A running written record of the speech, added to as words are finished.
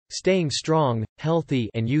staying strong, healthy,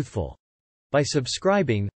 and youthful. By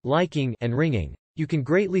subscribing, liking, and ringing, you can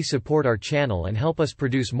greatly support our channel and help us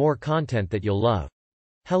produce more content that you'll love.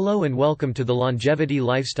 Hello and welcome to the Longevity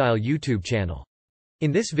Lifestyle YouTube channel.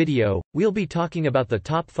 In this video, we'll be talking about the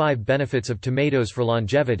top 5 benefits of tomatoes for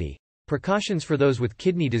longevity, precautions for those with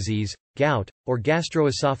kidney disease, gout, or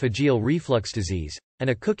gastroesophageal reflux disease, and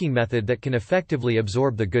a cooking method that can effectively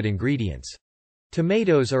absorb the good ingredients.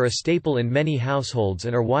 Tomatoes are a staple in many households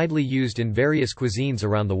and are widely used in various cuisines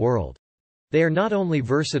around the world. They are not only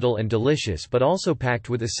versatile and delicious but also packed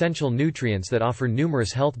with essential nutrients that offer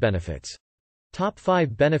numerous health benefits. Top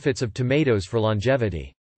 5 benefits of tomatoes for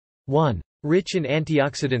longevity. 1. Rich in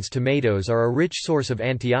antioxidants. Tomatoes are a rich source of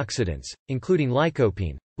antioxidants, including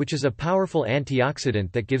lycopene, which is a powerful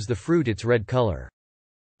antioxidant that gives the fruit its red color.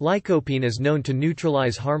 Lycopene is known to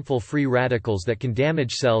neutralize harmful free radicals that can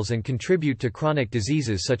damage cells and contribute to chronic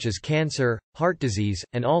diseases such as cancer, heart disease,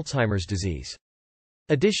 and Alzheimer's disease.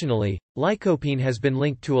 Additionally, lycopene has been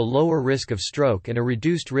linked to a lower risk of stroke and a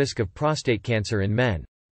reduced risk of prostate cancer in men.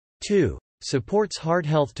 2. Supports heart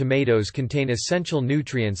health. Tomatoes contain essential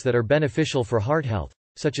nutrients that are beneficial for heart health,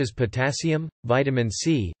 such as potassium, vitamin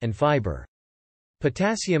C, and fiber.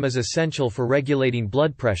 Potassium is essential for regulating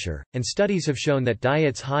blood pressure, and studies have shown that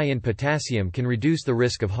diets high in potassium can reduce the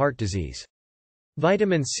risk of heart disease.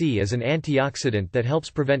 Vitamin C is an antioxidant that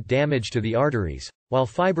helps prevent damage to the arteries, while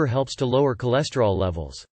fiber helps to lower cholesterol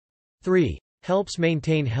levels. 3. Helps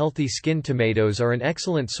maintain healthy skin. Tomatoes are an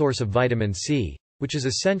excellent source of vitamin C, which is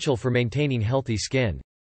essential for maintaining healthy skin.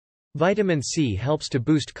 Vitamin C helps to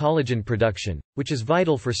boost collagen production, which is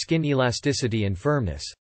vital for skin elasticity and firmness.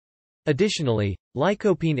 Additionally,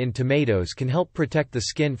 lycopene in tomatoes can help protect the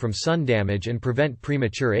skin from sun damage and prevent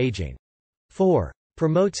premature aging. 4.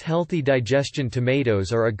 Promotes healthy digestion.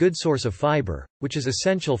 Tomatoes are a good source of fiber, which is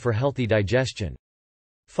essential for healthy digestion.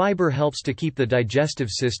 Fiber helps to keep the digestive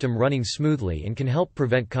system running smoothly and can help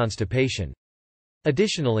prevent constipation.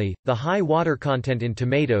 Additionally, the high water content in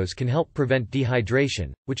tomatoes can help prevent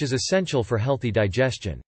dehydration, which is essential for healthy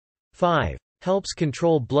digestion. 5. Helps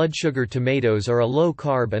control blood sugar. Tomatoes are a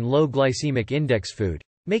low-carb and low glycemic index food,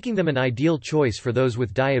 making them an ideal choice for those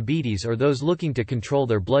with diabetes or those looking to control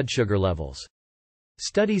their blood sugar levels.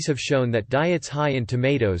 Studies have shown that diets high in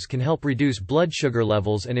tomatoes can help reduce blood sugar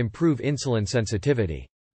levels and improve insulin sensitivity.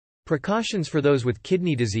 Precautions for those with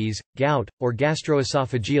kidney disease, gout, or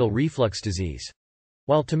gastroesophageal reflux disease.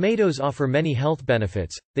 While tomatoes offer many health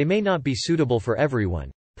benefits, they may not be suitable for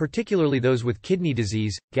everyone, particularly those with kidney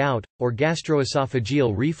disease, gout, or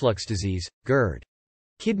gastroesophageal reflux disease, GERD.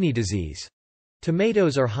 Kidney disease.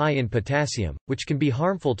 Tomatoes are high in potassium, which can be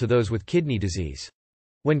harmful to those with kidney disease.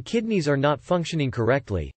 When kidneys are not functioning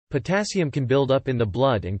correctly, potassium can build up in the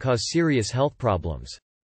blood and cause serious health problems.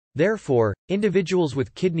 Therefore, individuals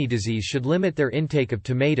with kidney disease should limit their intake of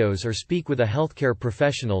tomatoes or speak with a healthcare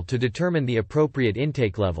professional to determine the appropriate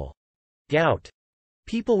intake level. Gout.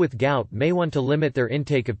 People with gout may want to limit their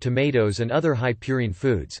intake of tomatoes and other high-purine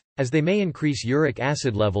foods, as they may increase uric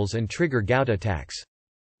acid levels and trigger gout attacks.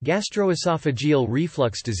 Gastroesophageal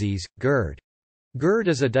reflux disease, GERD. GERD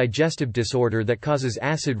is a digestive disorder that causes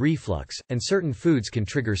acid reflux, and certain foods can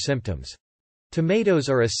trigger symptoms. Tomatoes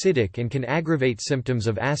are acidic and can aggravate symptoms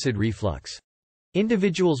of acid reflux.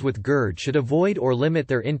 Individuals with GERD should avoid or limit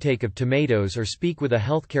their intake of tomatoes or speak with a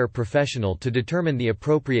healthcare professional to determine the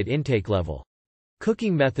appropriate intake level.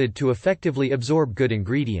 Cooking method to effectively absorb good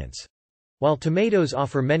ingredients. While tomatoes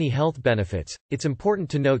offer many health benefits, it's important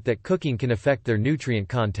to note that cooking can affect their nutrient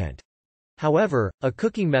content. However, a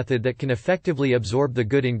cooking method that can effectively absorb the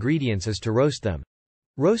good ingredients is to roast them.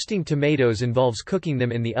 Roasting tomatoes involves cooking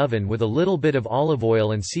them in the oven with a little bit of olive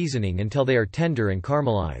oil and seasoning until they are tender and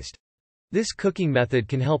caramelized. This cooking method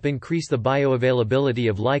can help increase the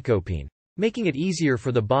bioavailability of lycopene, making it easier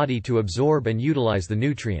for the body to absorb and utilize the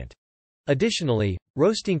nutrient. Additionally,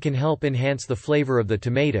 roasting can help enhance the flavor of the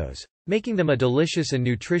tomatoes, making them a delicious and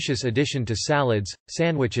nutritious addition to salads,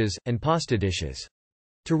 sandwiches, and pasta dishes.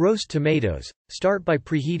 To roast tomatoes, start by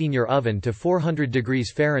preheating your oven to 400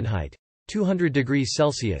 degrees Fahrenheit, 200 degrees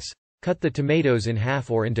Celsius. Cut the tomatoes in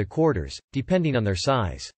half or into quarters, depending on their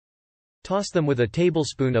size. Toss them with a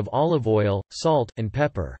tablespoon of olive oil, salt, and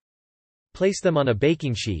pepper. Place them on a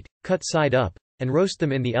baking sheet, cut side up, and roast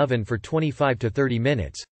them in the oven for 25 to 30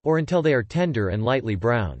 minutes, or until they are tender and lightly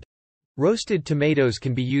browned. Roasted tomatoes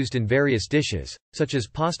can be used in various dishes, such as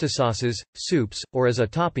pasta sauces, soups, or as a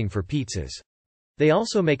topping for pizzas. They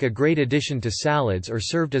also make a great addition to salads or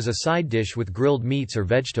served as a side dish with grilled meats or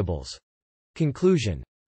vegetables. Conclusion.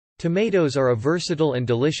 Tomatoes are a versatile and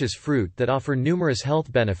delicious fruit that offer numerous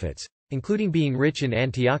health benefits, including being rich in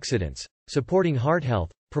antioxidants, supporting heart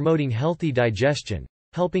health, promoting healthy digestion,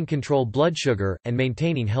 helping control blood sugar, and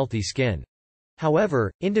maintaining healthy skin.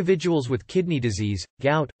 However, individuals with kidney disease,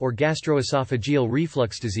 gout, or gastroesophageal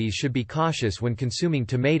reflux disease should be cautious when consuming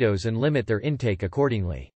tomatoes and limit their intake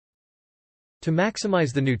accordingly. To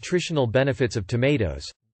maximize the nutritional benefits of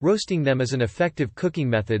tomatoes, roasting them is an effective cooking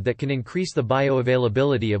method that can increase the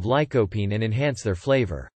bioavailability of lycopene and enhance their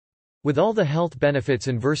flavor. With all the health benefits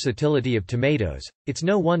and versatility of tomatoes, it's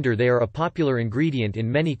no wonder they are a popular ingredient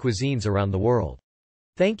in many cuisines around the world.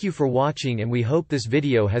 Thank you for watching, and we hope this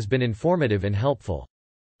video has been informative and helpful.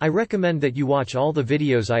 I recommend that you watch all the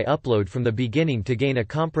videos I upload from the beginning to gain a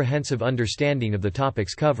comprehensive understanding of the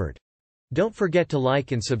topics covered. Don't forget to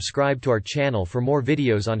like and subscribe to our channel for more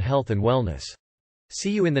videos on health and wellness.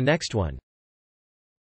 See you in the next one.